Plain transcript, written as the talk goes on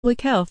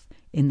public health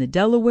in the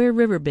Delaware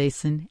River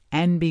Basin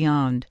and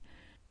beyond.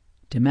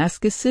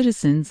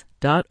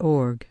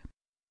 DamascusCitizens.org.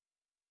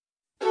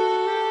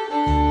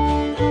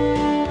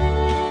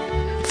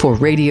 For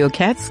Radio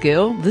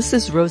Catskill, this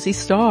is Rosie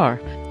Starr.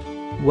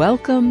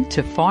 Welcome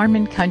to Farm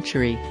and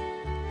Country,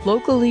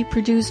 locally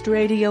produced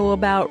radio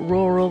about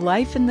rural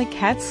life in the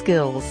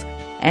Catskills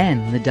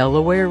and the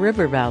Delaware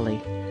River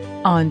Valley.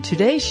 On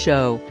today's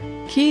show,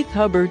 Keith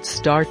Hubbard's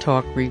Star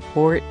Talk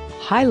report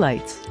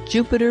highlights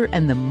Jupiter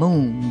and the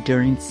Moon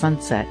during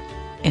sunset.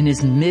 In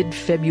his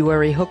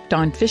mid-February Hooked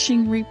on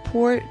Fishing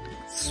report,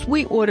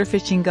 Sweetwater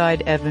fishing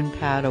guide Evan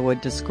Padua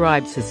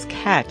describes his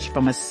catch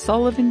from a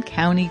Sullivan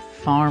County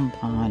farm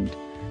pond.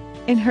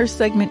 In her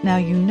segment Now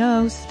You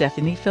Know,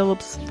 Stephanie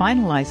Phillips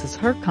finalizes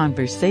her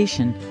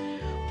conversation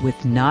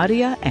with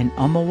Nadia and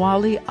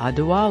Omawali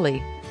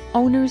Adewale,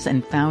 owners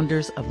and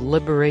founders of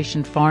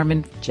Liberation Farm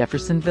in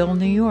Jeffersonville,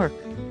 New York.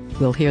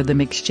 We'll hear them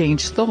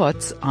exchange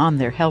thoughts on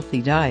their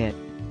healthy diet.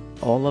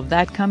 All of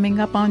that coming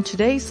up on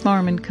today's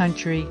Farm and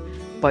Country.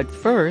 But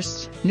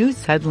first,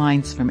 news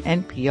headlines from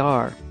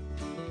NPR.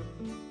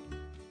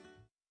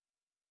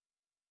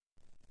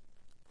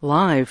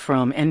 Live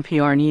from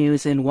NPR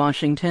News in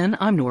Washington,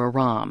 I'm Nora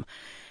Rahm.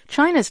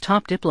 China's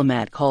top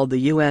diplomat called the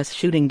U.S.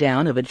 shooting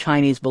down of a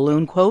Chinese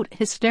balloon, quote,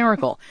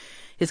 hysterical.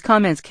 His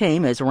comments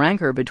came as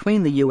rancor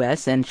between the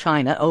U.S. and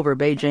China over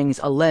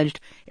Beijing's alleged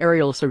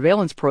aerial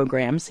surveillance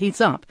programs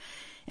heats up.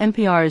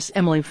 NPR's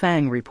Emily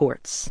Fang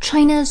reports.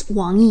 China's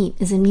Wang Yi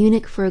is in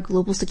Munich for a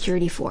global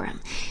security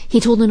forum. He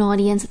told an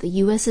audience that the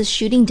U.S.'s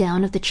shooting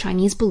down of the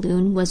Chinese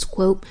balloon was,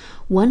 quote,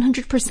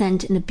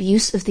 100% an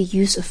abuse of the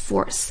use of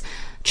force.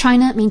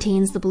 China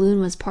maintains the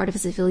balloon was part of a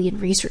civilian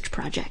research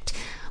project.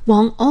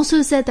 Wang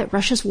also said that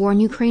Russia's war in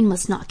Ukraine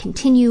must not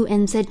continue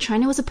and said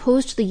China was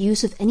opposed to the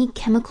use of any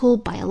chemical,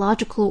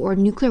 biological, or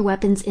nuclear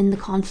weapons in the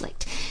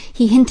conflict.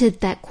 He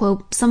hinted that,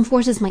 quote, some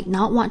forces might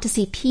not want to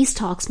see peace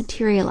talks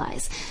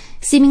materialize.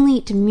 Seemingly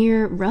to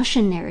mirror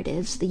Russian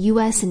narratives, the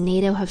U.S. and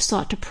NATO have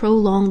sought to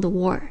prolong the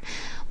war.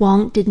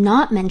 Wang did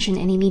not mention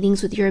any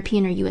meetings with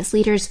European or U.S.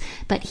 leaders,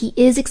 but he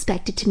is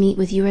expected to meet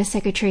with U.S.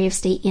 Secretary of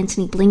State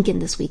Antony Blinken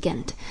this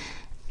weekend.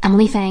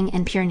 Emily Fang,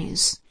 NPR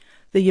News.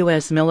 The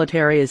U.S.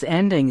 military is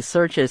ending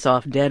searches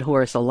off Dead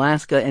Horse,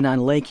 Alaska and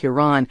on Lake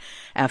Huron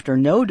after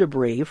no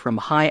debris from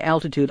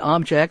high-altitude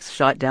objects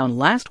shot down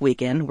last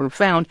weekend were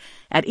found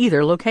at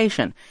either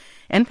location.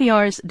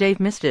 NPR's Dave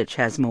Mistich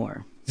has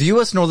more. The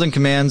U.S. Northern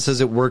Command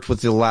says it worked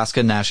with the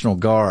Alaska National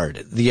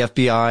Guard, the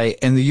FBI,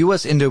 and the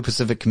U.S.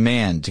 Indo-Pacific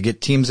Command to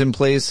get teams in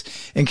place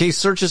in case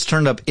searches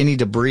turned up any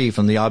debris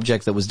from the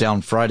object that was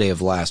down Friday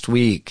of last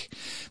week.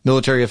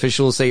 Military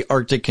officials say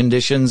Arctic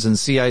conditions and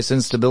sea ice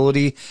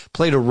instability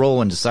played a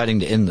role in deciding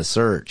to end the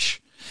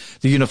search.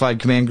 The Unified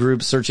Command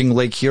Group searching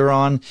Lake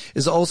Huron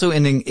is also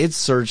ending its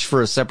search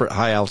for a separate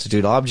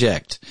high-altitude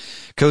object.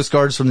 Coast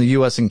Guards from the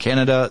U.S. and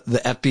Canada, the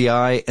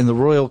FBI, and the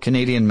Royal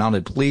Canadian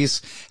Mounted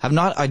Police have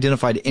not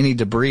identified any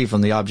debris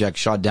from the object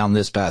shot down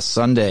this past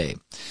Sunday.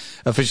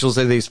 Officials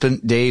say they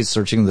spent days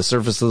searching the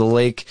surface of the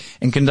lake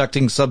and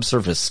conducting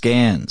subsurface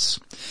scans.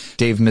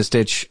 Dave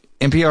Mistich,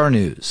 NPR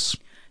News.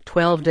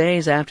 12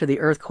 days after the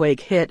earthquake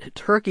hit,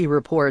 Turkey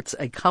reports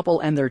a couple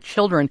and their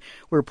children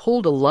were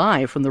pulled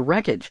alive from the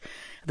wreckage.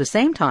 At the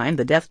same time,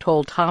 the death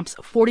toll tops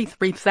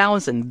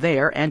 43,000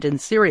 there and in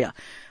Syria.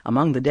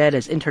 Among the dead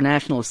is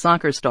international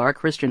soccer star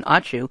Christian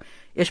Atsu.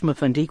 Ishma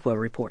Fandikwa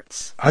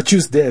reports.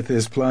 Atsu's death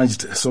has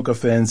plunged soccer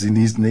fans in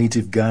his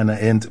native Ghana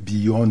and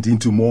beyond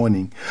into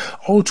mourning.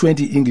 All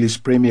 20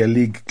 English Premier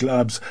League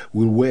clubs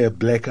will wear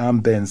black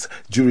armbands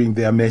during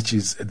their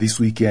matches this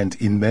weekend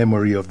in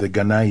memory of the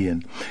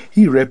Ghanaian.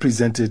 He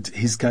represented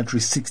his country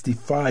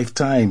 65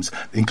 times,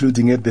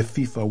 including at the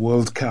FIFA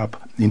World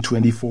Cup in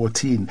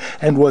 2014,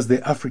 and was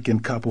the African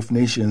Cup of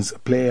Nations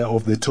Player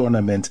of the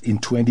Tournament in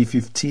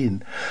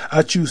 2015.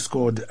 Atsu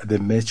scored the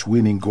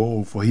match-winning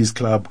goal for his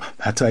club,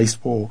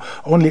 Hatayspor,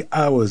 only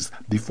hours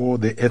before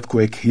the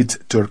earthquake hit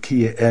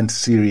Turkey and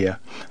Syria.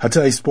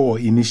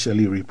 Hatayspor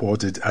initially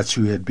reported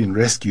Atsu had been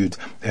rescued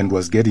and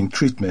was getting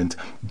treatment,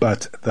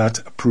 but that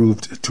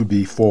proved to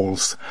be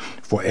false.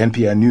 For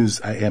NPR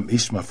News, I am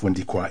Ishma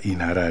Fundikwa in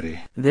Harare.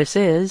 This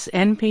is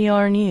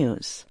NPR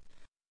News.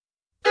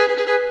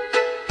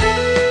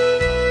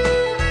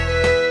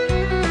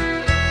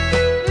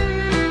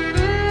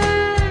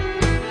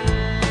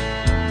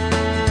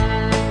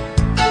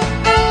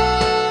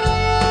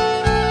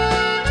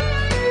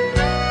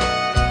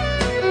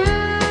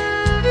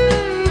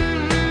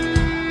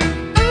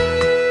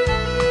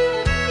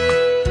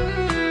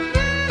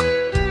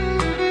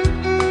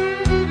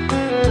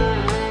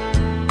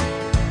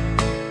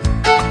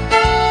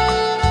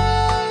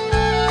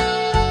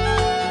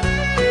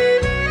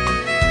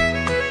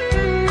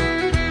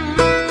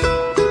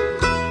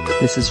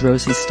 This is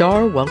Rosie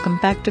Starr. Welcome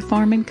back to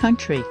Farm and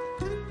Country.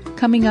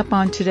 Coming up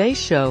on today's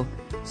show,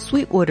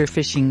 Sweetwater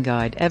fishing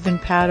guide Evan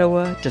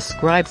Padua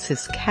describes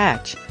his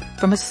catch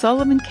from a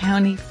Sullivan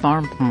County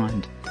farm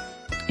pond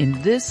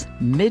in this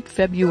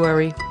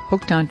mid-February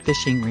Hooked on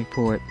Fishing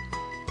report.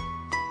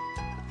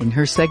 In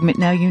her segment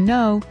Now You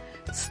Know,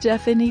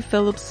 Stephanie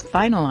Phillips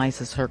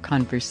finalizes her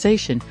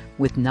conversation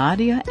with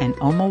Nadia and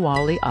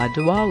Omowale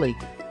Adewale,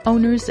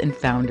 owners and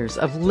founders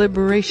of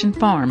Liberation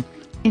Farm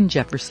in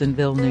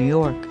Jeffersonville, New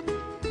York.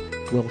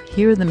 We'll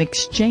hear them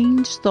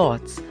exchange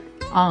thoughts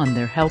on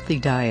their healthy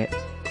diet.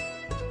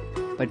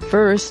 But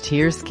first,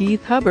 here's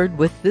Keith Hubbard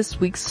with this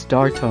week's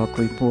Star Talk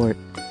Report.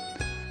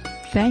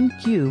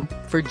 Thank you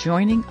for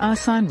joining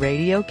us on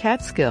Radio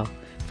Catskill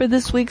for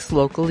this week's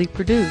locally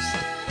produced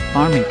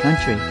Farm and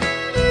Country.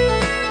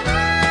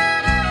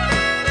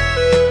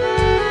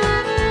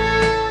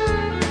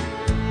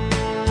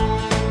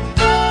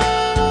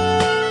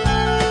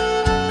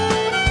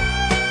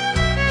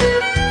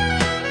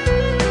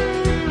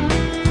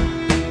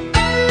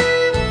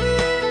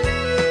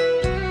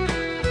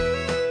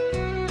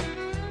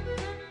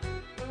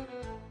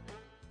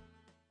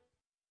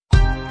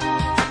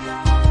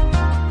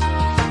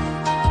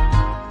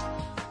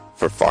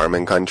 For Farm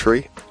and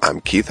Country,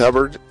 I'm Keith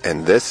Hubbard,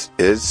 and this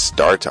is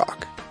Star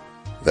Talk.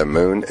 The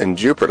Moon and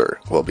Jupiter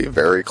will be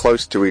very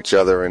close to each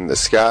other in the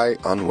sky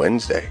on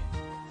Wednesday.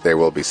 They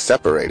will be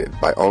separated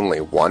by only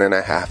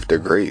 1.5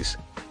 degrees.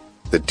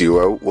 The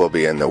duo will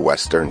be in the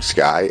western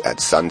sky at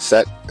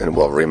sunset and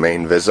will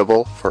remain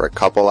visible for a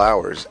couple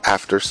hours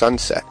after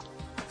sunset.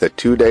 The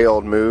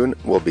 2-day-old moon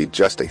will be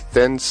just a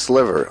thin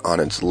sliver on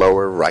its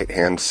lower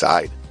right-hand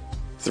side.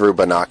 Through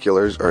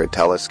binoculars or a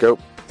telescope,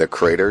 the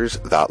craters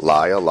that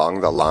lie along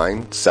the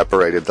line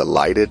separated the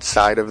lighted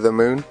side of the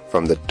moon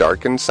from the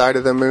darkened side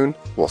of the moon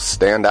will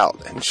stand out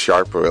in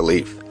sharp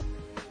relief.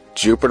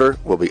 Jupiter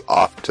will be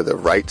off to the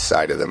right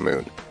side of the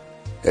moon.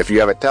 If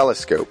you have a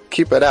telescope,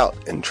 keep it out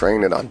and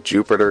train it on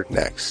Jupiter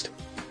next.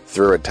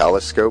 Through a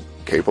telescope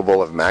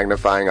capable of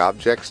magnifying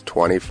objects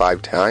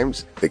 25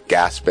 times, the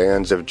gas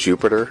bands of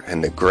Jupiter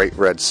and the Great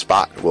Red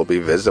Spot will be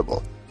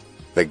visible.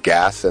 The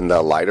gas in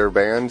the lighter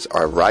bands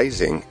are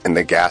rising and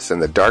the gas in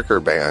the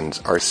darker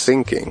bands are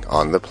sinking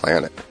on the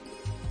planet.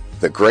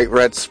 The Great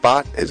Red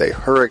Spot is a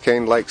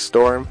hurricane-like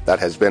storm that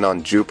has been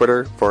on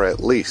Jupiter for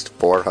at least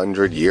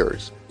 400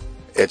 years.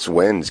 Its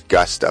winds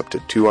gust up to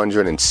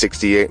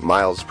 268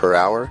 miles per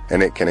hour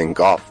and it can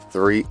engulf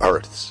 3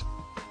 Earths.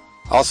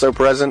 Also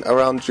present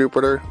around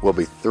Jupiter will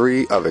be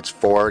 3 of its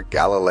 4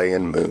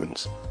 Galilean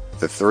moons.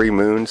 The 3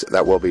 moons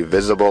that will be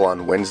visible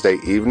on Wednesday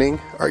evening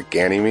are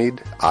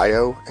Ganymede,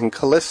 Io, and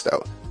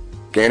Callisto.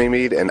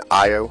 Ganymede and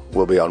Io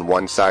will be on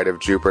one side of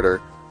Jupiter,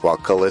 while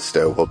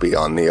Callisto will be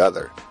on the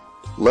other.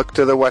 Look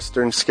to the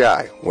western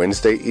sky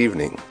Wednesday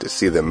evening to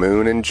see the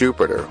moon and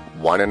Jupiter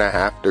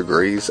 1.5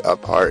 degrees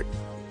apart.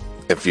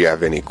 If you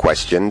have any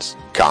questions,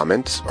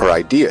 comments, or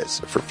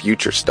ideas for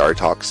future Star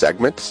Talk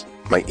segments,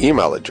 my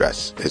email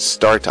address is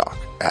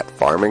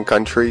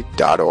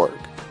startalk@farmandcountry.org.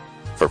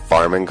 For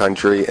Farm and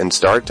Country and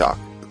Star Talk,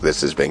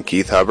 this has been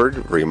Keith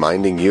Hubbard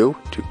reminding you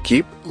to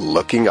keep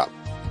looking up.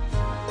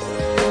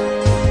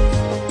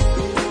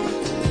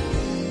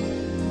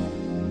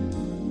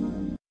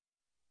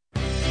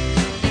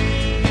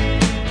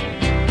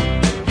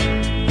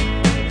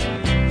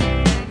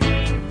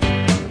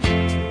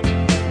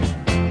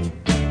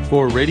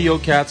 For Radio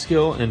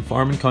Catskill and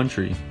Farm and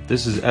Country,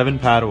 this is Evan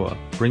Padua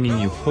bringing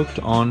you Hooked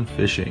on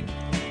Fishing.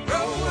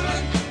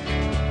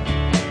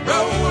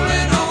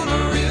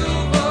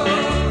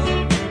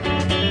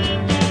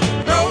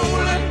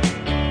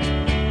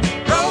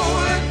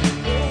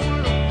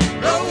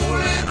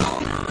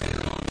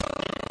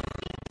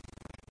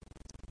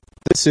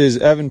 This is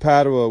Evan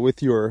Padua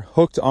with your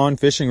Hooked on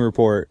Fishing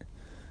report.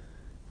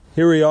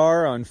 Here we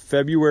are on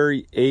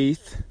February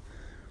 8th.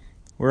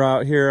 We're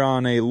out here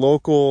on a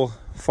local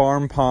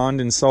farm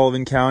pond in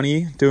Sullivan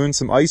County doing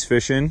some ice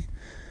fishing.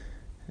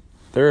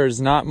 There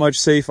is not much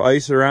safe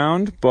ice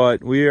around,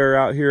 but we are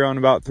out here on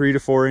about 3 to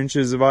 4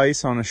 inches of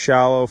ice on a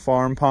shallow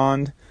farm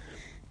pond.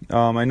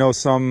 I know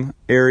some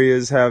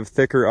areas have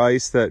thicker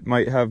ice that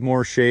might have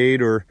more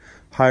shade or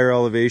higher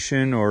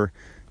elevation or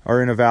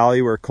are in a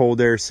valley where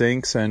cold air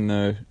sinks and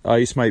the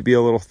ice might be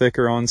a little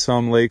thicker on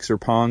some lakes or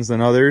ponds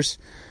than others.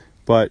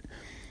 But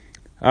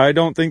I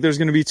don't think there's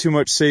going to be too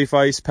much safe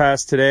ice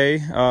past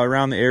today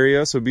around the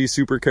area, so be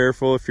super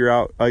careful if you're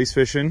out ice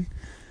fishing.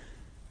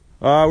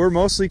 We're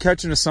mostly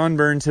catching a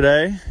sunburn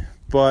today,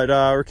 but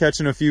we're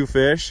catching a few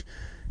fish.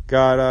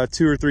 Got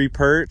 2 or 3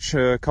 perch,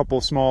 a couple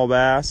small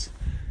bass,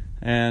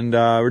 and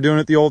we're doing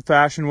it the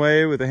old-fashioned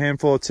way with a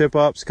handful of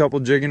tip-ups, a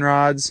couple jigging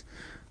rods.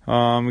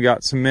 We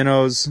got some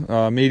minnows,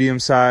 medium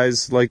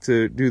size. Like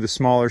to do the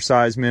smaller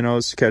size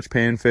minnows to catch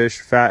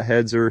panfish. Fat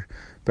heads are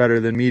better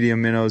than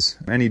medium minnows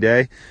any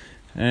day.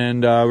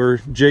 And we're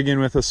jigging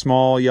with a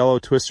small yellow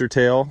twister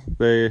tail.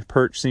 The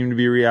perch seem to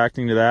be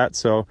reacting to that,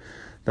 so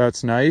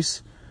that's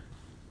nice.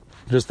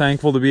 Just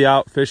thankful to be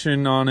out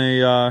fishing on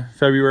a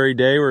February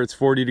day where it's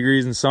 40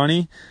 degrees and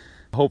sunny.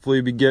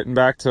 Hopefully be getting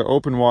back to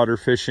open water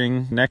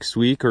fishing next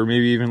week or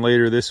maybe even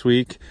later this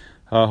week.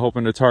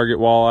 Hoping to target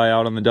walleye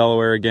out on the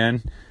Delaware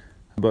again.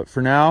 But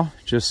for now,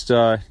 just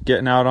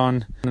getting out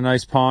on a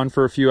nice pond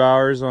for a few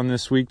hours on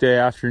this weekday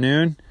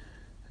afternoon.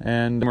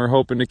 And we're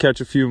hoping to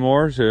catch a few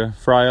more to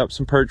fry up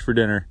some perch for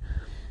dinner.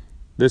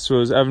 This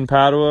was Evan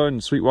Padua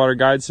and Sweetwater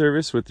Guide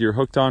Service with your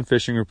Hooked On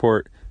Fishing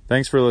Report.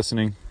 Thanks for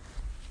listening.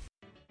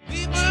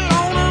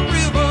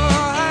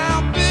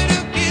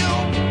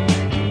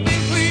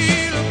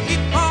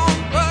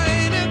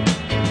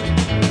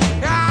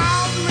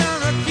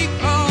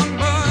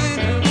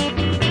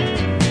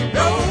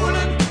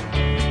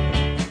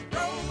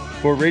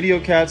 For Radio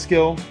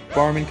Catskill,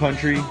 Farm and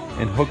Country,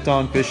 and Hooked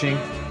On Fishing,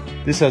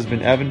 this has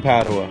been Evan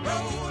Padua,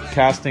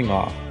 casting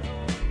off.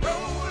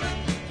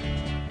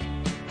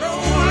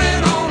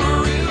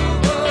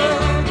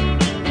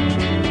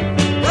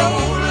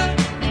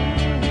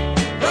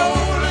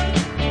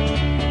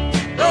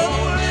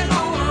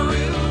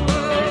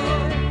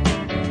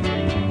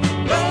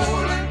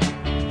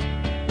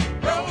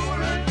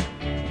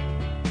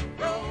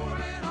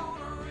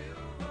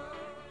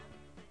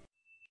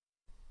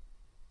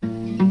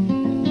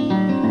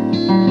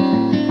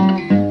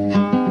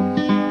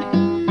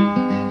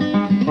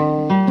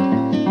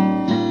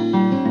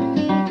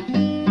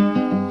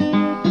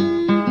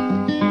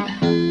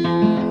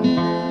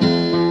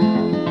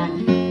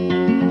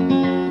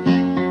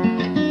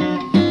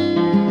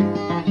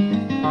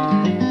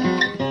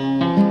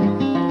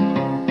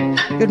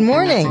 Good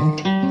morning.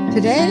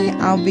 Today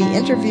I'll be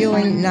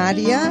interviewing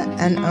Nadia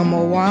and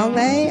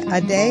Omowale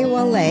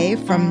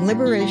Adewale from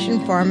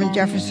Liberation Farm in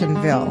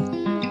Jeffersonville.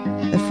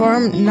 The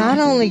farm not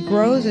only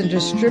grows and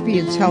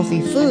distributes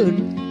healthy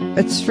food,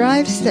 but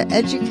strives to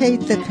educate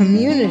the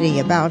community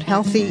about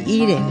healthy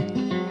eating.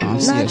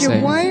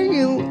 Nadia, why are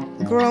you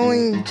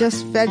growing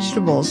just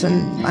vegetables?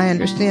 And I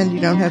understand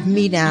you don't have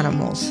meat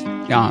animals.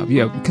 Yeah,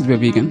 because we're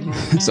vegan,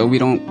 so we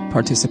don't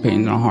participate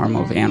in the harm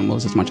of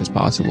animals as much as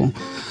possible.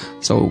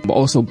 So, but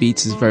also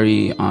beets is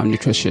very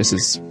nutritious.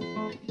 There's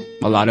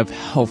a lot of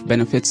health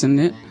benefits in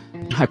it.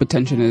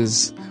 Hypertension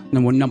is the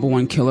number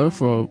one killer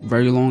for a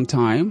very long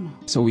time.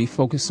 So we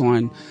focus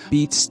on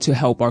beets to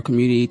help our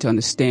community to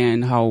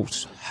understand how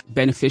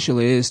beneficial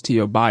it is to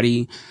your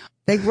body.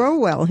 They grow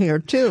well here,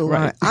 too.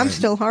 Right. I'm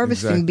still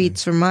harvesting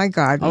beets from my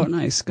garden. Oh,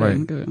 nice.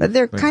 Good, good. But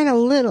they're kind of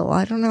little.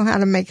 I don't know how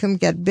to make them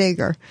get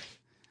bigger.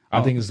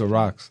 I think it's the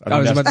rocks.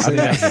 I think that's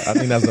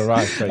the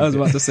rocks. Right, I was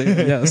about to say,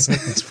 yes,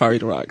 it's probably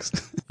the rocks.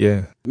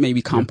 Yeah.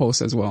 Maybe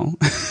compost as well.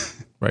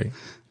 Right.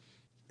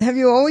 Have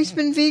you always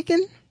been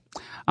vegan?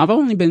 I've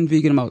only been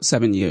vegan about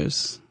 7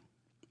 years.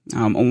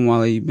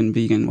 Omowale been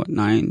vegan,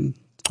 9?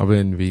 I've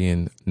been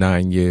vegan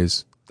 9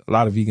 years. A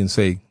lot of vegans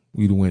say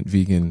we'd went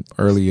vegan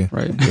earlier.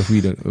 Right. If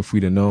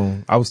we'd have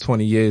known. I was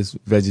 20 years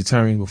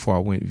vegetarian before I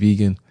went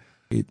vegan.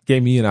 It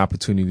gave me an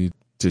opportunity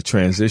to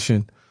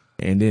transition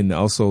and then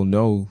also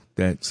know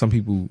that some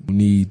people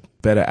need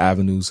better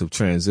avenues of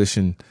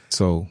transition.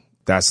 So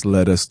that's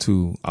led us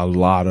to a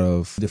lot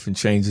of different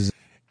changes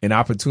and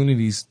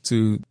opportunities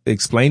to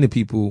explain to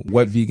people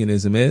what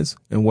veganism is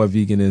and what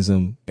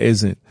veganism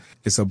isn't.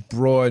 It's a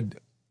broad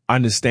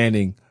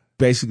understanding.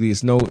 Basically,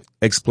 it's no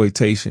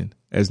exploitation,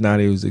 as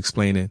Nadia was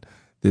explaining.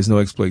 There's no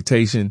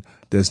exploitation.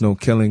 There's no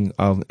killing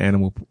of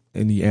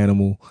any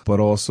animal, but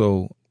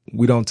also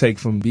we don't take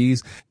from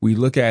bees. We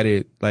look at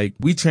it like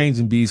we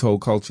changing bees' whole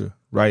culture,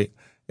 right?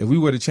 If we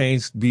were to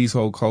change bees'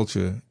 whole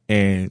culture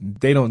and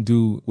they don't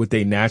do what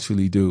they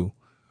naturally do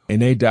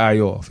and they die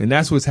off, and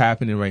that's what's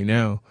happening right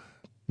now,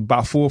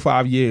 about 4 or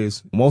 5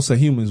 years, most of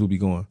humans will be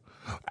gone.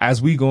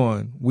 As we go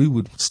on, we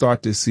would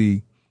start to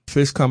see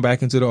fish come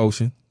back into the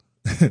ocean.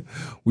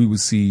 We would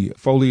see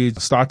foliage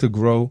start to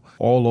grow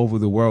all over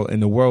the world,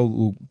 and the world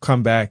will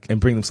come back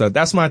and bring themselves.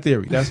 That's my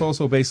theory. That's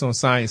also based on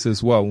science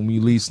as well. When we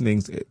leave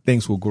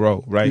things will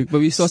grow, right? But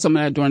we saw some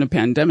of that during the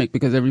pandemic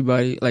because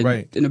everybody,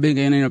 in the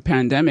beginning of the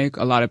pandemic,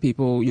 a lot of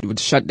people, with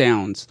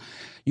shutdowns,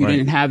 you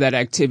didn't have that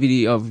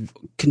activity of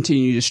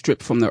continue to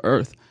strip from the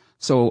earth.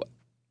 So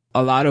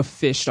a lot of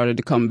fish started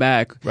to come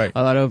back. Right.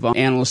 A lot of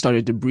animals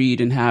started to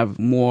breed and have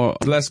more.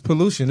 Less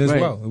pollution as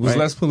well. It was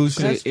less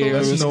pollution. The air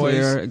was noise.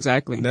 clear.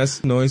 Exactly.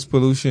 Less noise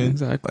pollution.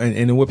 Exactly.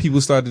 And what people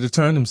started to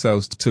turn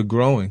themselves to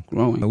growing.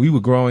 We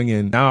were growing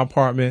in our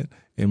apartment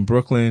in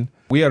Brooklyn.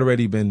 We had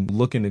already been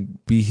looking to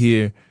be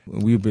here.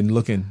 We've been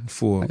looking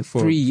for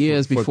 3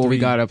 years before we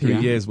got up here.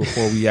 3 years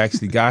before we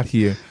actually got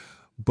here.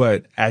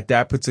 But at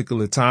that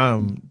particular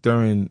time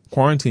during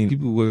quarantine,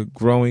 people were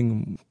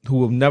growing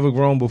who have never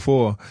grown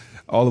before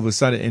all of a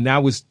sudden. And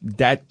that was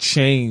that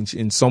change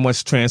in so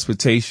much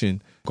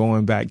transportation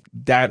going back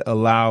that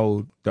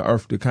allowed the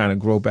earth to kind of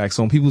grow back.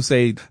 So when people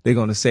say they're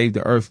going to save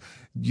the earth,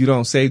 you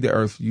don't save the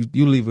earth.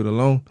 You leave it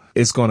alone.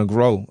 It's going to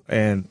grow.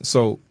 And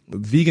so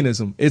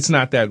veganism, it's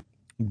not that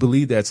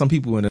believe that some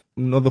people in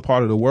another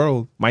part of the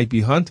world might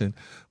be hunting.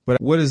 But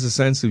what is the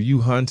sense of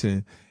you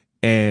hunting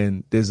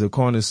and there's a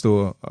corner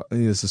store,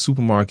 there's a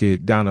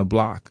supermarket down a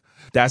block?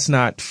 That's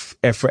not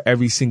for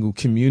every single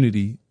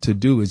community to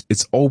do.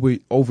 It's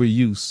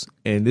overuse.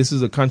 And this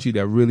is a country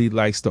that really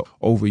likes to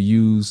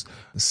overuse,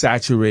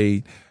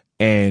 saturate,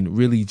 and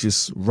really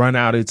just run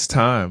out its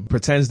time,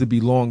 pretends to be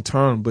long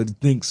term, but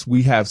thinks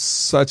we have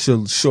such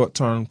a short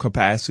term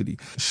capacity.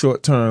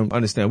 Short term,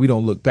 understand, we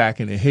don't look back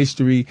into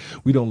history.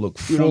 We don't look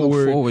forward. Don't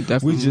look forward,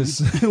 definitely. We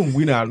just,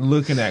 we're not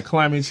looking at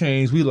climate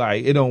change. We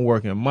like, it don't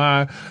work in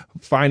my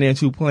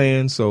financial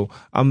plan, so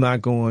I'm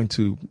not going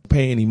to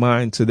pay any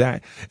mind to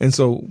that. And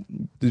so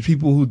the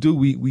people who do,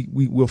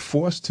 we're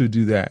forced to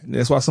do that. And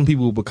that's why some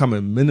people are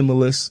becoming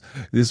minimalists.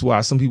 This is why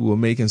some people are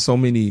making so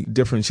many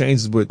different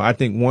changes. But I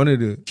think one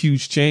of the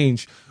huge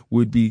change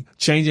would be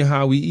changing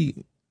how we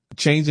eat,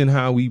 changing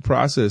how we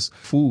process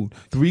food.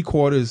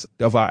 3/4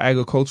 of our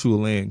agricultural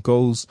land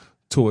goes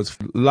towards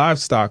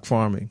livestock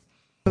farming.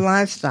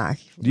 Livestock.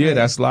 Yeah, right.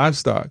 That's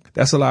livestock.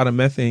 That's a lot of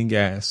methane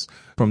gas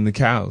from the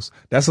cows.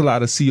 That's a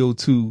lot of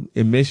CO2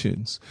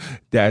 emissions.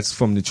 That's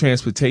from the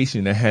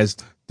transportation that has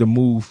to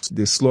move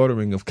the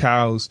slaughtering of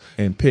cows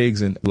and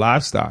pigs and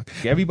livestock.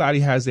 Everybody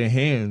has their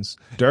hands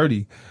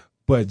dirty.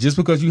 But just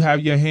because you have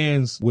your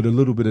hands with a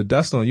little bit of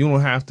dust on, you don't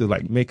have to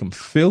like make them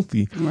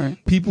filthy. Right.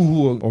 People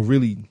who are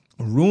really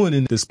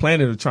ruining this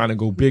planet are trying to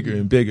go bigger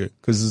and bigger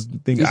because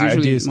the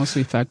idea is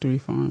mostly factory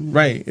farm.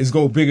 Right. It's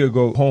go bigger,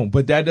 go home.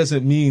 But that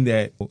doesn't mean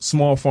that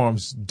small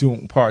farms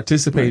don't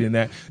participate in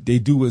that. They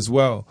do as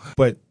well.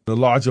 But the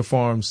larger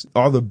farms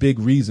are the big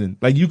reason.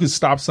 Like you could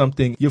stop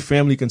something. Your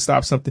family can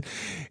stop something.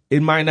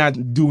 It might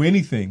not do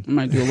anything. It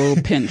might do a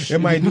little pinch. It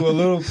might do a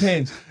little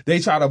pinch. They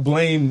try to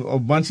blame a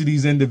bunch of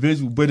these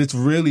individuals, but it's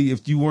really,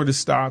 if you were to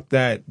stop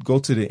that, go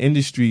to the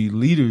industry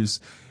leaders,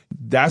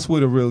 that's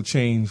where the real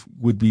change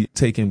would be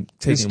taking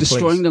place. It's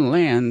destroying the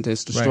land.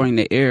 It's destroying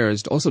the air.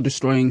 It's also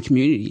destroying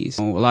communities.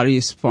 A lot of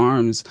these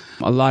farms,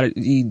 a lot of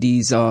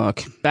these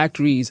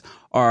factories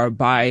are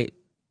by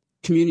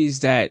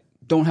communities that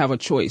don't have a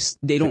choice.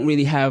 They don't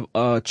really have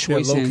a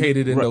choice. They're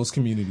located in those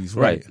communities,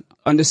 right?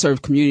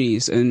 Underserved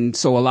communities. And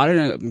so a lot of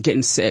them are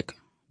getting sick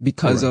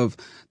because of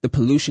the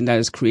pollution that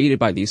is created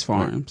by these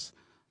farms.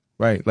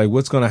 Right. Like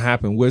what's going to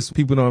happen?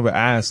 People don't ever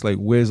ask, like,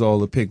 where's all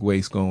the pig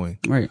waste going?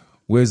 Right.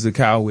 Where's the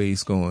cow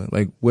waste going?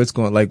 Like,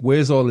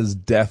 where's all this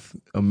death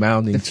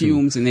amounting to? The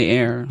fumes in the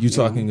air. You're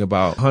talking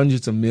about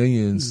hundreds of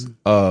millions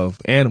of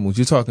animals.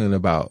 You're talking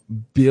about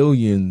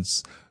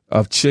billions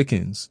of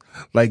chickens.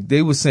 Like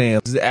they were saying,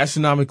 the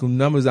astronomical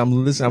numbers. I'm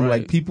listening. I'm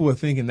like, people are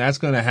thinking that's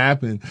going to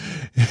happen.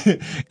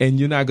 And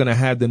you're not going to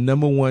have the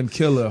number one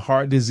killer,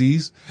 heart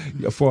disease,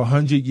 for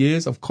 100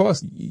 years. Of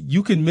course,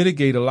 you can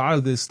mitigate a lot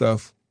of this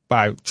stuff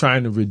by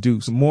trying to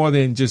reduce more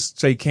than just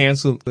say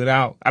cancel it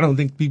out. I don't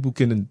think people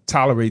can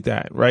tolerate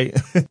that, right?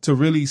 To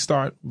really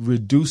start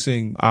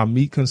reducing our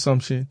meat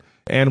consumption,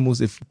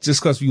 animals, if just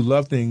because you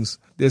love things,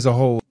 there's a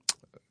whole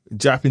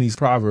Japanese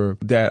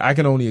proverb that I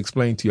can only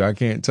explain to you. I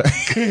can't tell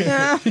you. You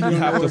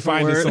have to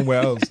find it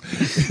somewhere else.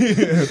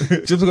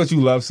 Just because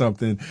you love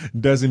something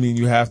doesn't mean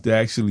you have to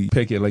actually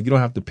pick it. Like you don't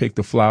have to pick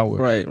the flower.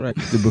 Right.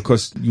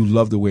 Because you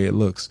love the way it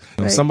looks.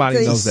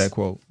 Somebody knows that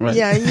quote. Right.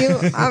 Yeah,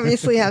 you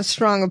obviously have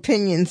strong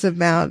opinions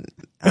about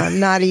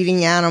not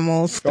eating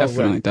animals.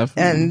 Definitely.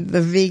 And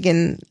the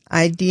vegan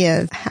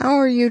idea. How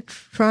are you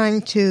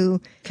trying to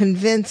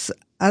convince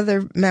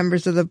other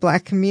members of the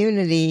Black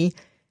community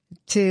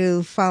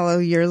to follow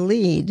your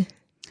lead?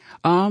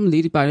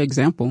 Lead by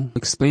example,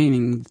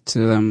 explaining to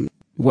them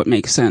what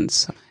makes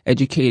sense,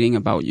 educating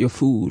about your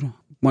food.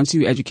 Once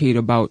you educate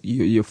about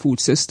your food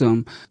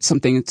system,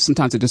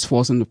 sometimes it just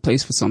falls into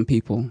place for some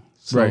people.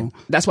 So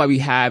that's why we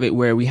have it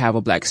where we have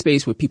a Black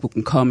space where people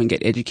can come and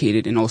get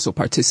educated and also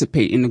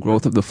participate in the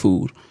growth of the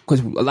food. Because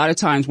a lot of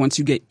times once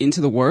you get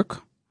into the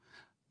work,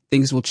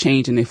 things will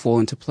change and they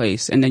fall into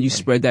place. And then you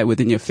spread that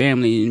within your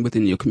family and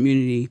within your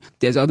community.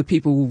 There's other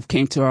people who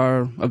came to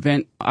our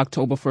event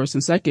October 1st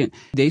and 2nd.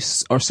 They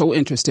are so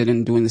interested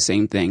in doing the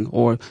same thing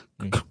or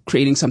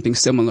creating something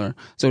similar.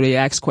 So they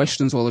ask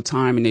questions all the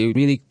time and they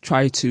really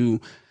try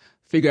to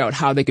figure out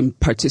how they can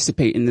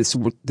participate in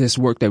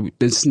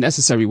this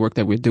necessary work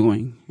that we're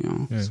doing. You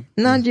know.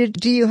 Now,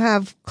 do you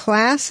have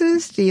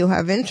classes? Do you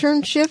have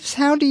internships?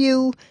 How do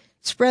you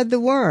spread the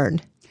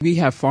word? We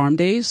have farm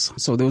days.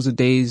 So those are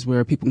days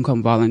where people can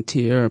come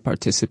volunteer or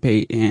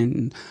participate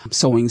in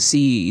sowing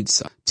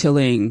seeds,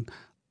 tilling,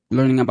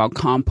 learning about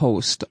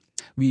compost.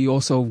 We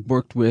also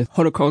worked with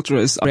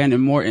horticulturist Brandon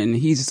Morton.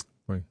 He's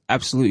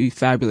absolutely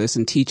fabulous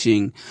in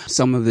teaching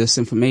some of this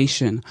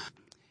information.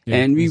 Yeah,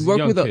 and we work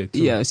with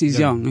he's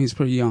young. He's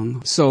pretty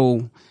young.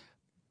 So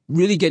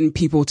really getting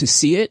people to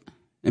see it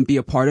and be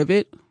a part of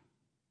it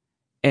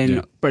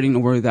and spreading the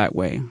word that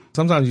way.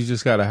 Sometimes you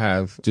just got to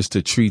have just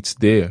the treats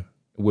there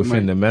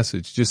within the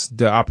message, just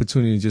the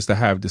opportunity just to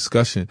have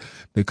discussion,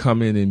 to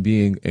come in and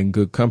being in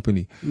good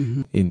company,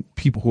 and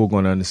people who are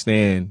going to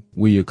understand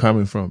where you're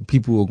coming from,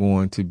 people who are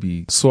going to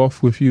be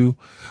soft with you,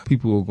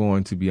 people who are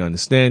going to be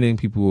understanding,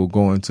 people who are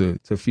going to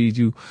feed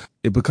you.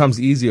 It becomes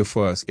easier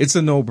for us. It's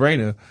a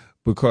no-brainer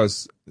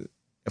because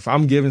if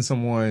I'm giving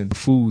someone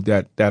food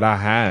that I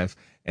have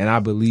and I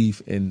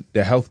believe in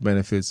the health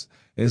benefits,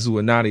 and this is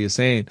what Nadia is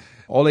saying,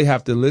 All they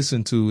have to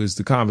listen to is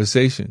the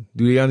conversation.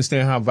 Do they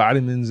understand how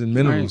vitamins and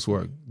minerals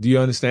work? Do you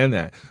understand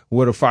that?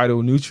 What are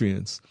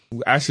phytonutrients?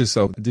 Ask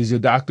yourself, does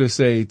your doctor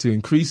say to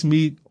increase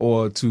meat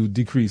or to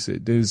decrease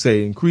it? Does it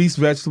say increase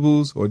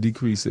vegetables or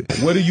decrease it?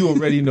 What do you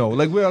already know?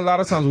 Like, a lot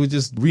of times we're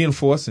just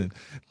reinforcing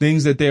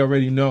things that they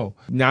already know.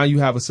 Now you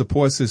have a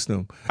support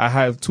system. I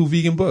have 2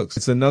 vegan books.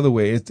 It's another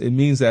way. It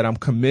means that I'm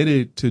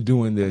committed to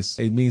doing this.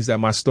 It means that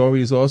my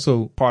story is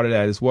also part of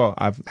that as well.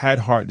 I've had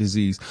heart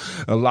disease.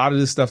 A lot of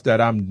the stuff that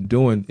I'm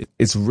doing,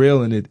 it's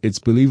real and it's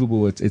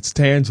believable. It's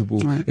tangible.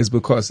 Right. It's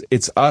because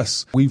it's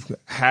us. We've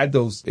had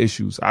those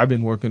issues. I've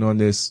been working on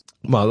this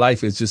my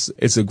life.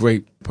 It's a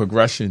great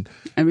progression.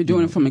 And we're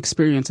doing it from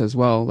experience as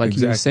well. Like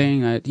you were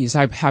saying, he's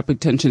had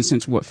hypertension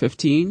since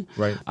 15?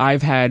 Right.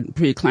 I've had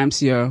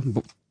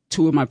preeclampsia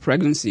 2 of my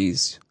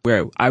pregnancies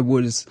where I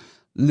was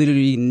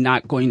literally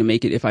not going to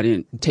make it if I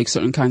didn't take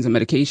certain kinds of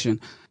medication.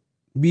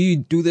 We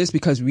do this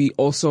because we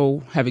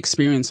also have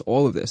experienced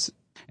all of this.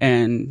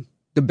 And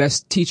the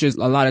best teachers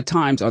a lot of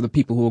times are the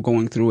people who are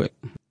going through it.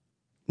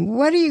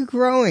 What are you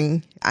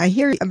growing? I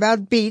hear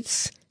about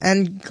beets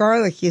and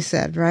garlic, you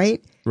said,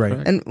 right? Right.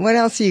 And what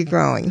else are you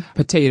growing?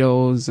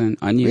 Potatoes and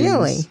onions.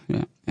 Really?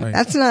 Yeah. Right.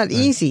 That's not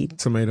easy.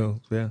 Tomatoes,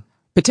 yeah.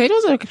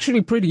 Potatoes are actually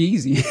pretty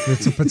easy.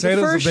 Potatoes the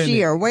first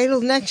year. Wait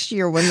till next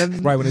year when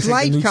the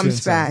light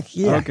comes back.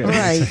 Yeah,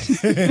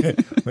 okay.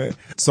 Right.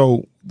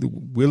 So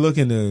we're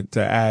looking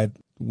to add,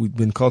 we've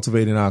been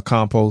cultivating our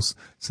compost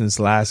since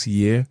last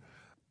year.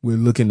 We're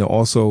looking to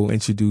also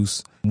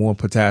introduce more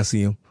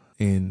potassium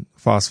and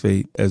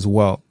phosphate as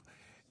well.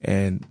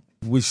 And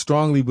we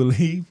strongly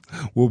believe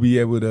we'll be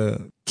able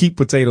to keep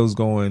potatoes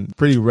going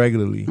pretty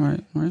regularly.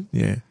 Right.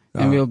 Yeah.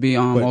 And we'll be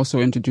also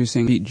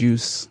introducing beet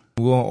juice.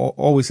 We'll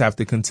always have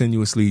to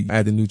continuously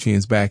add the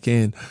nutrients back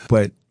in,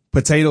 but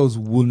potatoes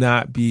will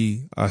not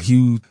be a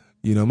huge,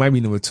 it might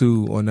be number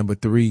 2 or number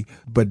 3,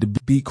 but the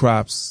beet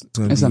crops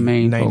is a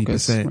main 90%.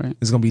 Focus, right?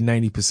 It's going to be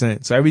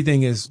 90%. So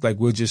everything is like,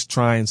 we're just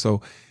trying.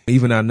 So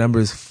even our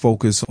numbers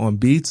focus on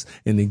beets,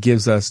 and it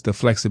gives us the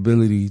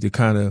flexibility to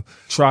kind of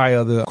try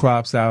other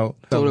crops out.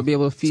 So to be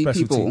able to feed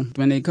people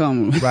when they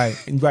come. Right.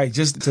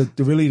 Just to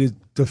really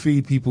to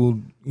feed people,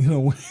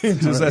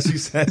 just as you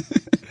said.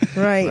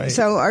 Right.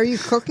 So are you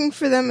cooking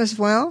for them as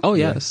well? Oh,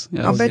 yes.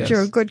 I'll bet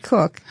you're a good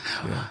cook.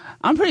 Yeah.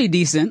 I'm pretty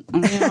decent.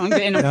 I'm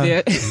getting up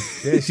there.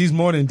 Yeah, she's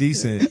more than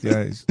decent.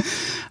 Yeah.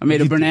 I made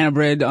a banana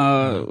bread,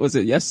 was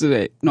it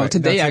yesterday? No,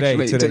 today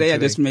actually. Today I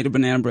just made a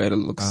banana bread. It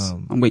looks,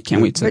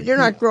 can't wait to. But you're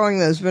not growing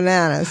those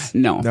bananas.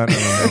 No. No.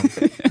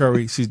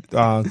 Curry. She did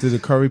the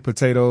curry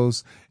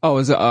potatoes. Oh,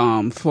 it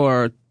was,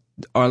 for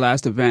our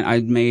last event,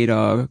 I made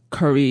a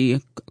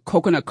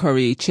coconut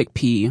curry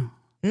chickpea.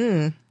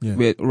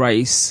 With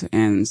rice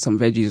and some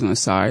veggies on the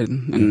side,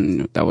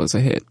 and that was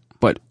a hit.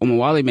 But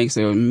Omawale makes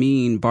a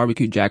mean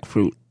barbecue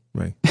jackfruit.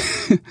 Right.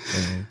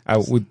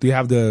 We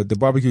have the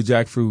barbecue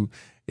jackfruit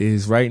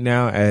is right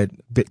now at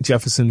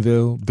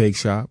Jeffersonville Bake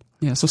Shop.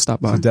 Yeah, so stop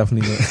by. So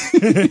definitely.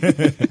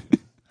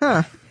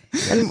 Huh.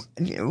 And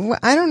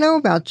I don't know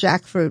about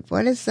jackfruit.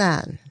 What is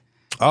that?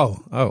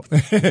 Oh.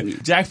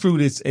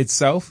 Jackfruit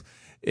itself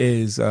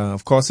is,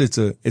 of course, it's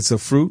a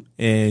fruit,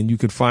 and you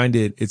could find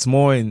it. It's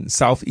more in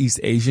Southeast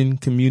Asian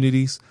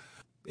communities.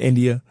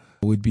 India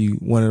would be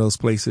one of those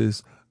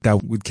places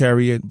that would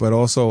carry it, but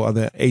also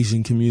other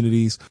Asian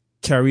communities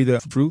carry the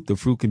fruit. The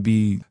fruit can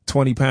be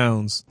 20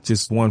 pounds,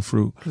 just one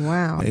fruit.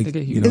 Wow. Is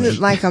it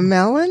like a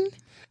melon?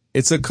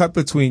 It's a cut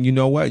between, you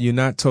know what, you're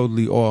not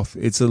totally off.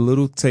 It's a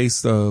little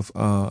taste of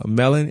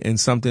melon and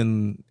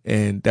something,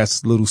 and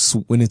that's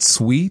when it's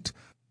sweet,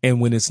 and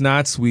when it's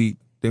not sweet,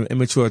 the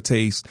immature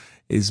taste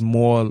is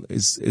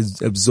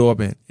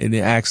absorbent, and it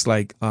acts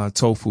like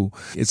tofu.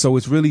 So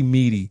it's really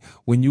meaty.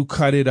 When you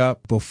cut it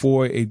up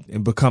before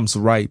it becomes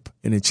ripe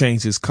and it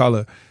changes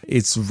color,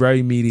 it's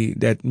very meaty.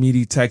 That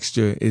meaty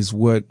texture is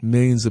what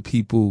millions of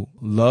people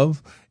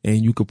love. And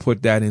you could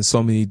put that in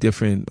so many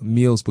different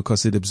meals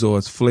because it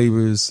absorbs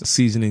flavors,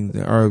 seasoning,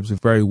 and herbs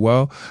very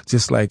well,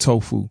 just like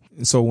tofu.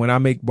 So when I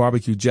make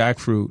barbecue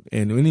jackfruit,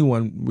 and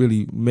anyone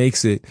really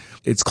makes it,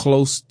 it's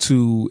close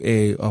to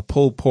a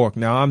pulled pork.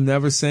 Now, I'm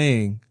never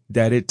saying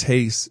that it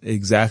tastes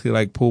exactly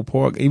like pulled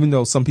pork, even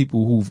though some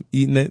people who've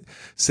eaten it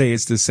say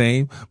it's the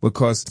same,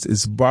 because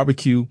it's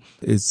barbecue.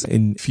 It's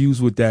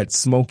infused with that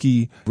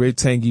smoky, red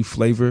tangy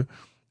flavor.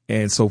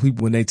 And so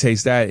people, when they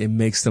taste that, it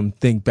makes them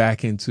think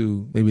back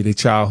into maybe their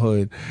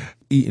childhood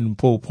eating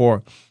pulled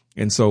pork.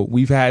 And so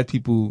we've had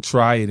people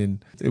try it,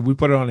 and we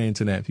put it on the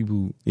internet.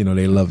 People, they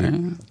love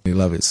it. They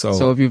love it.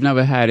 So if you've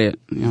never had it,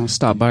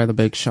 stop by the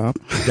bake shop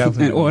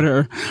and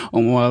order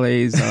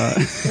Omawale's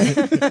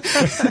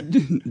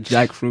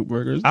jackfruit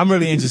burgers. I'm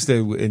really interested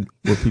in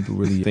what people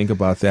really think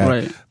about that.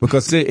 Right.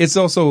 Because it's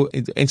also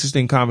an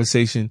interesting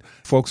conversation.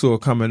 Folks who are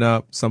coming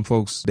up, some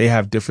folks, they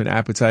have different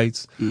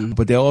appetites,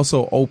 but they're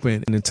also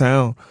open in the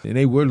town, and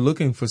they were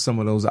looking for some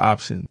of those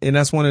options. And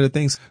that's one of the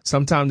things.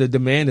 Sometimes the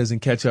demand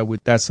doesn't catch up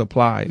with that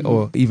supply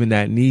or even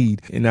that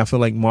need. And I feel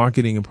like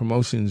marketing and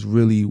promotions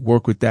really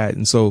work with that.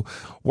 And so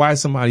why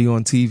is somebody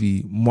on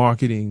TV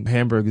marketing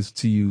hamburgers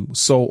to you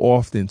so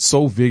often,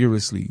 so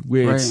vigorously,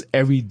 where it's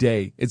every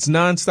day? It's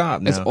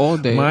nonstop now. It's all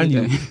day. Mind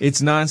you,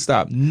 it's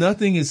nonstop.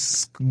 Nothing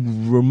is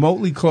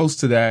remotely close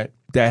to that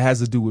has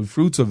to do with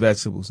fruits or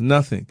vegetables.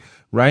 Nothing,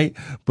 right?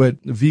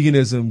 But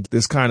veganism,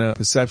 this kind of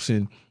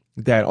perception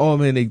that, oh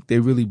man, they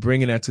really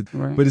bringing that to,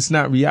 but it's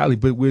not reality.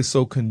 But we're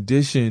so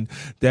conditioned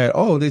that,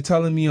 oh, they're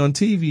telling me on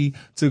TV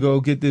to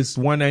go get this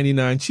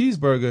 $1.99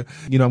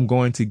 cheeseburger. I'm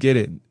going to get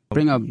it.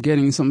 Bring up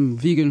getting some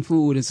vegan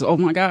food. It's, oh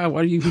my God,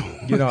 what are you?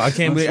 I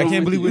can't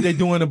believe what they're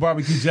doing to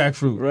barbecue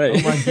jackfruit. Right.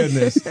 Oh my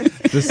goodness.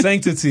 The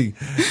sanctity.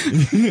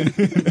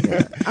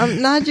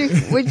 Nadia,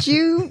 would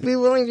you be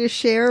willing to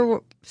share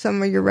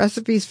some of your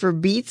recipes for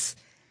beets?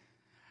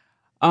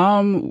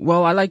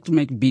 Well, I like to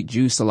make beet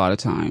juice a lot of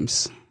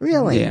times.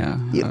 Really? Yeah.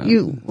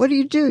 What do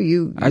you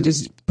do? I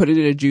just put it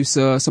in a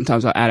juicer.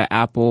 Sometimes I'll add an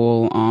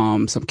apple,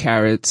 some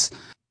carrots,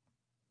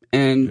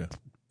 and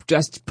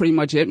that's pretty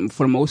much it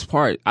for the most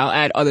part. I'll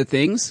add other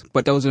things,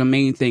 but those are the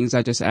main things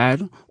I just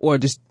add, or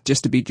just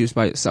the beet juice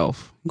by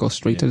itself. Go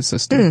straight to the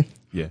system.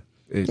 Yeah.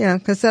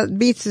 Because that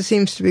beets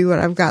seems to be what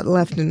I've got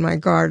left in my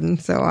garden,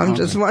 so I'm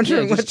just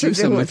wondering what to do with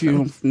them. If you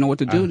don't know what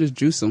to do, just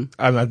juice them.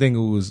 I think it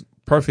was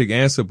perfect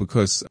answer,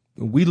 because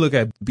we look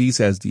at beets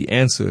as the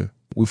answer.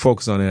 We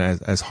focus on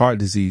it as heart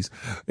disease.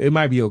 It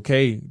might be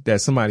okay that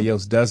somebody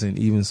else doesn't,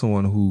 even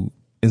someone who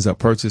ends up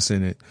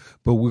purchasing it,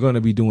 but we're going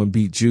to be doing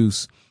beet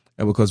juice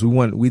because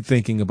we're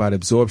thinking about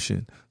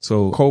absorption.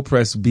 So cold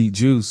pressed beet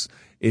juice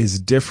is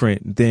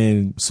different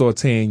than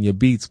sauteing your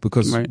beets,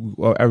 because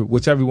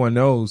which everyone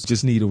knows,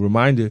 just need a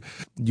reminder,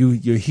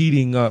 you're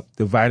heating up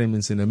the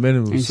vitamins and the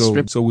minerals.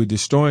 So we're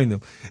destroying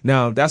them.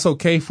 Now that's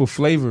okay for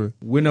flavor.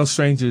 We're no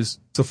strangers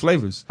to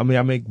flavors. I mean,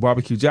 I make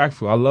barbecue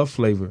jackfruit. I love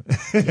flavor.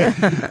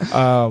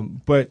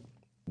 But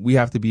we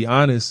have to be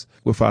honest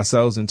with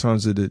ourselves in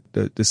terms of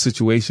the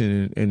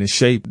situation and the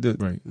shape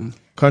the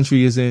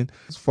country is in.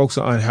 Folks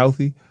are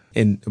unhealthy,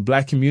 and the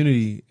Black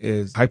community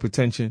is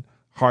hypertension,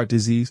 heart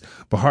disease,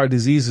 but heart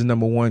disease is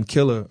number one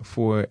killer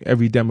for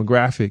every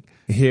demographic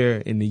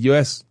here in the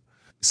U.S.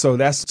 So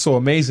that's so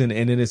amazing.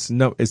 And then it's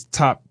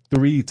top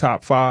 3,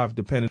 top 5,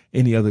 depending on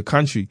any other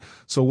country.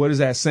 So what is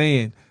that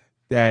saying?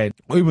 That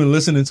we've been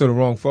listening to the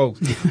wrong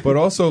folks, but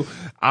also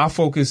our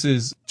focus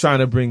is trying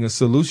to bring a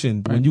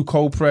solution. When you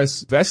cold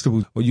press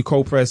vegetables, when you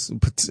cold press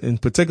in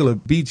particular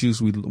beet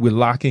juice, we're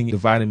locking the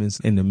vitamins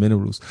and the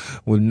minerals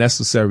with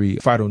necessary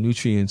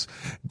phytonutrients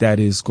that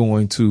is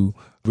going to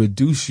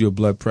reduce your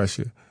blood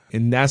pressure.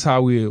 And that's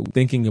how we're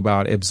thinking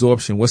about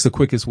absorption. What's the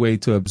quickest way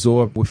to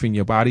absorb within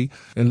your body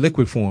in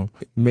liquid form?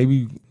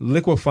 Maybe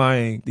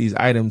liquefying these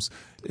items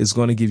is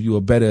going to give you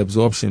a better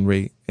absorption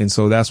rate. And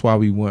so that's why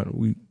we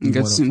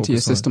gets into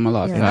your system a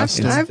lot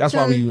faster. That's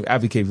why we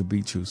advocate for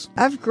beet juice.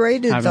 I've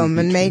grated them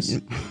and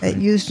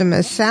used them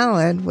as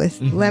salad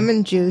with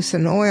lemon juice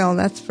and oil.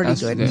 That's pretty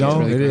good.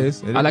 It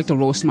is. I like to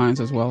roast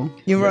mine as well.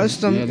 You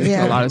roast them?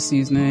 Yeah. A lot of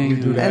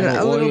seasoning. And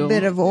a little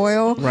bit of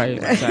oil.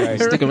 Right.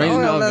 Stick it right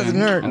in the oven.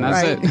 Doesn't hurt. And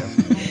that's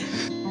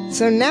it.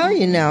 So now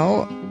you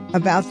know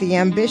about the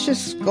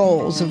ambitious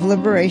goals of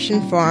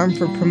Liberation Farm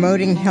for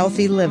promoting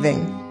healthy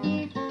living.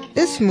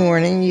 This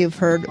morning, you've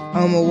heard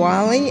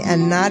Omowale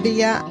and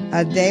Nadia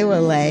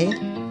Adewale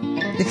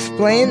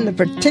explain the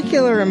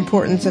particular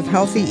importance of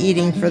healthy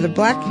eating for the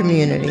Black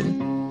community.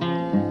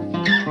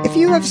 If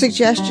you have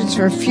suggestions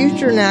for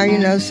future Now You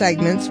Know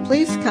segments,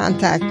 please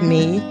contact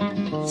me,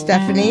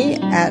 Stephanie,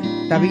 at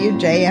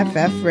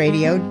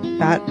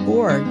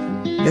wjffradio.org.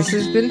 This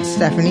has been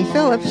Stephanie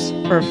Phillips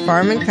for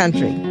Farm and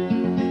Country.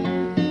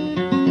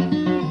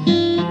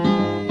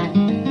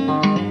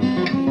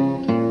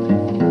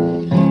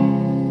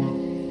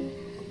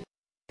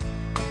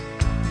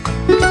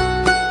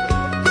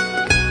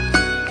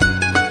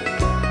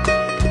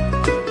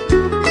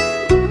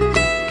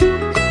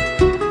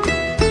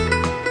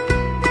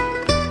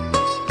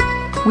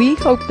 We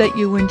hope that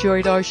you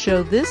enjoyed our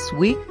show this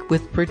week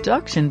with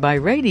production by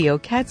Radio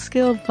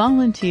Catskill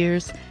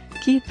volunteers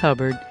Keith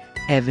Hubbard,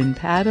 Evan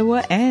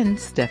Padua, and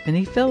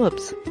Stephanie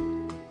Phillips.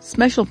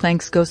 Special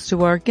thanks goes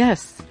to our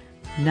guests,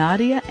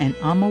 Nadia and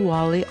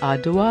Omowale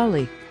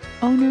Adewale,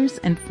 owners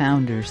and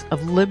founders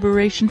of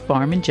Liberation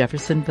Farm in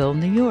Jeffersonville,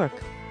 New York.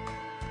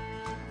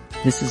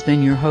 This has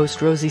been your host,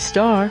 Rosie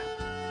Starr.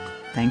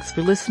 Thanks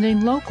for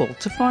listening local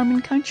to Farm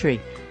and Country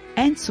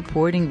and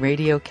supporting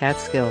Radio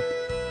Catskill,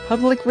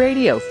 public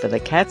radio for the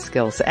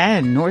Catskills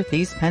and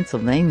Northeast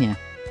Pennsylvania.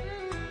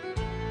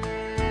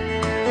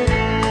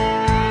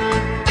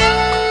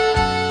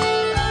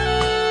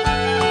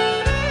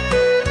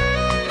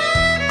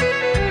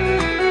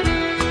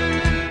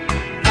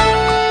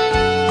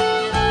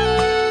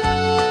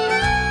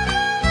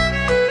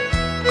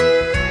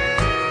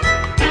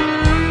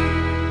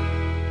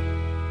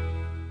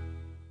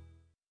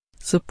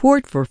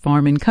 Support for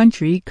Farm and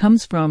Country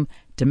comes from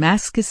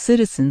Damascus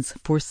Citizens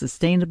for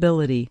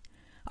Sustainability,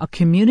 a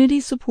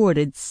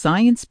community-supported,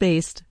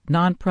 science-based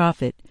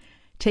nonprofit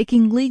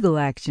taking legal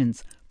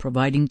actions,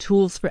 providing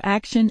tools for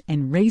action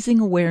and raising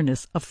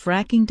awareness of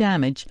fracking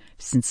damage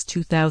since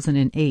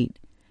 2008,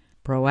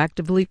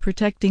 proactively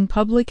protecting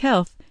public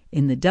health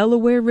in the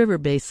Delaware River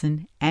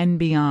Basin and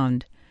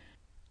beyond.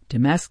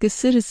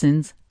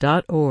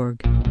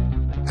 DamascusCitizens.org.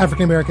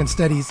 African American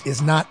Studies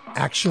is not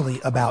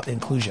actually about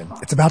inclusion.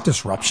 It's about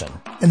disruption.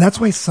 And that's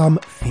why some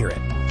fear it.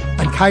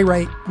 I'm Kai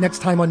Wright.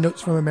 Next time on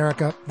Notes from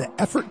America, the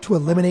effort to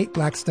eliminate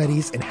Black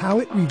studies and how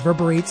it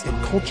reverberates in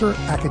culture,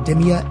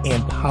 academia,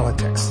 and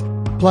politics.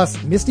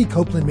 Plus, Misty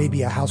Copeland may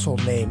be a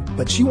household name,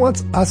 but she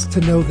wants us to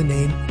know the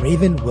name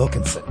Raven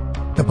Wilkinson.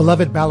 The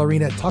beloved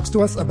ballerina talks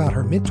to us about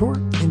her mentor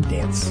in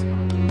dance.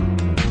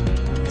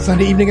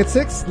 Sunday evening at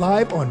 6,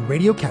 live on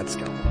Radio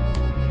Catskill.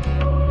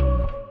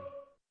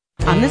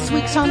 On this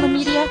week's On the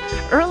Media,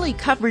 early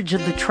coverage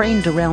of the train derailment